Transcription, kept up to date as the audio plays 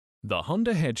The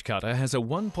Honda Hedgecutter has a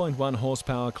 1.1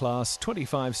 horsepower class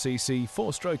 25cc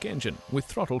 4-stroke engine with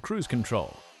throttle cruise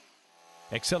control.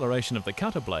 Acceleration of the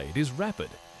cutter blade is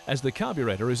rapid as the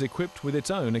carburetor is equipped with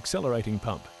its own accelerating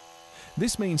pump.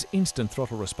 This means instant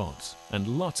throttle response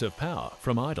and lots of power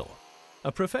from idle.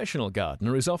 A professional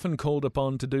gardener is often called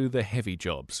upon to do the heavy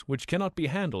jobs which cannot be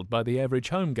handled by the average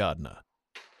home gardener.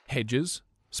 Hedges,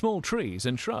 small trees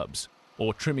and shrubs,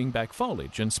 or trimming back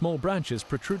foliage and small branches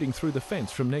protruding through the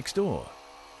fence from next door.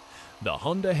 The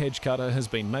Honda Hedgecutter has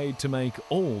been made to make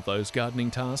all those gardening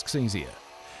tasks easier.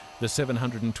 The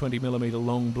 720mm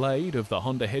long blade of the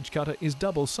Honda Hedgecutter is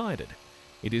double-sided.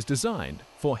 It is designed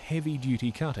for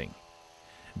heavy-duty cutting.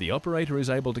 The operator is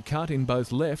able to cut in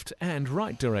both left and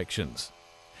right directions.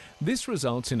 This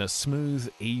results in a smooth,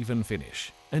 even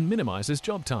finish and minimises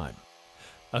job time.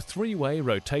 A 3-way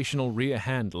rotational rear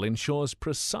handle ensures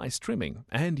precise trimming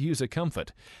and user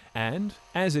comfort, and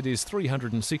as it is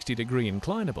 360-degree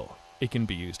inclinable, it can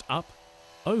be used up,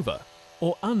 over,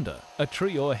 or under a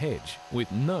tree or hedge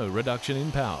with no reduction in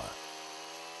power.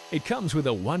 It comes with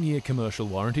a 1-year commercial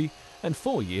warranty and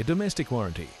 4-year domestic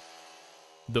warranty.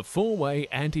 The 4-way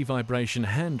anti-vibration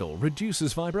handle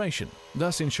reduces vibration,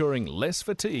 thus ensuring less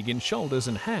fatigue in shoulders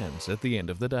and hands at the end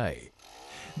of the day.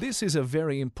 This is a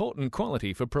very important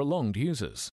quality for prolonged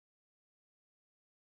users.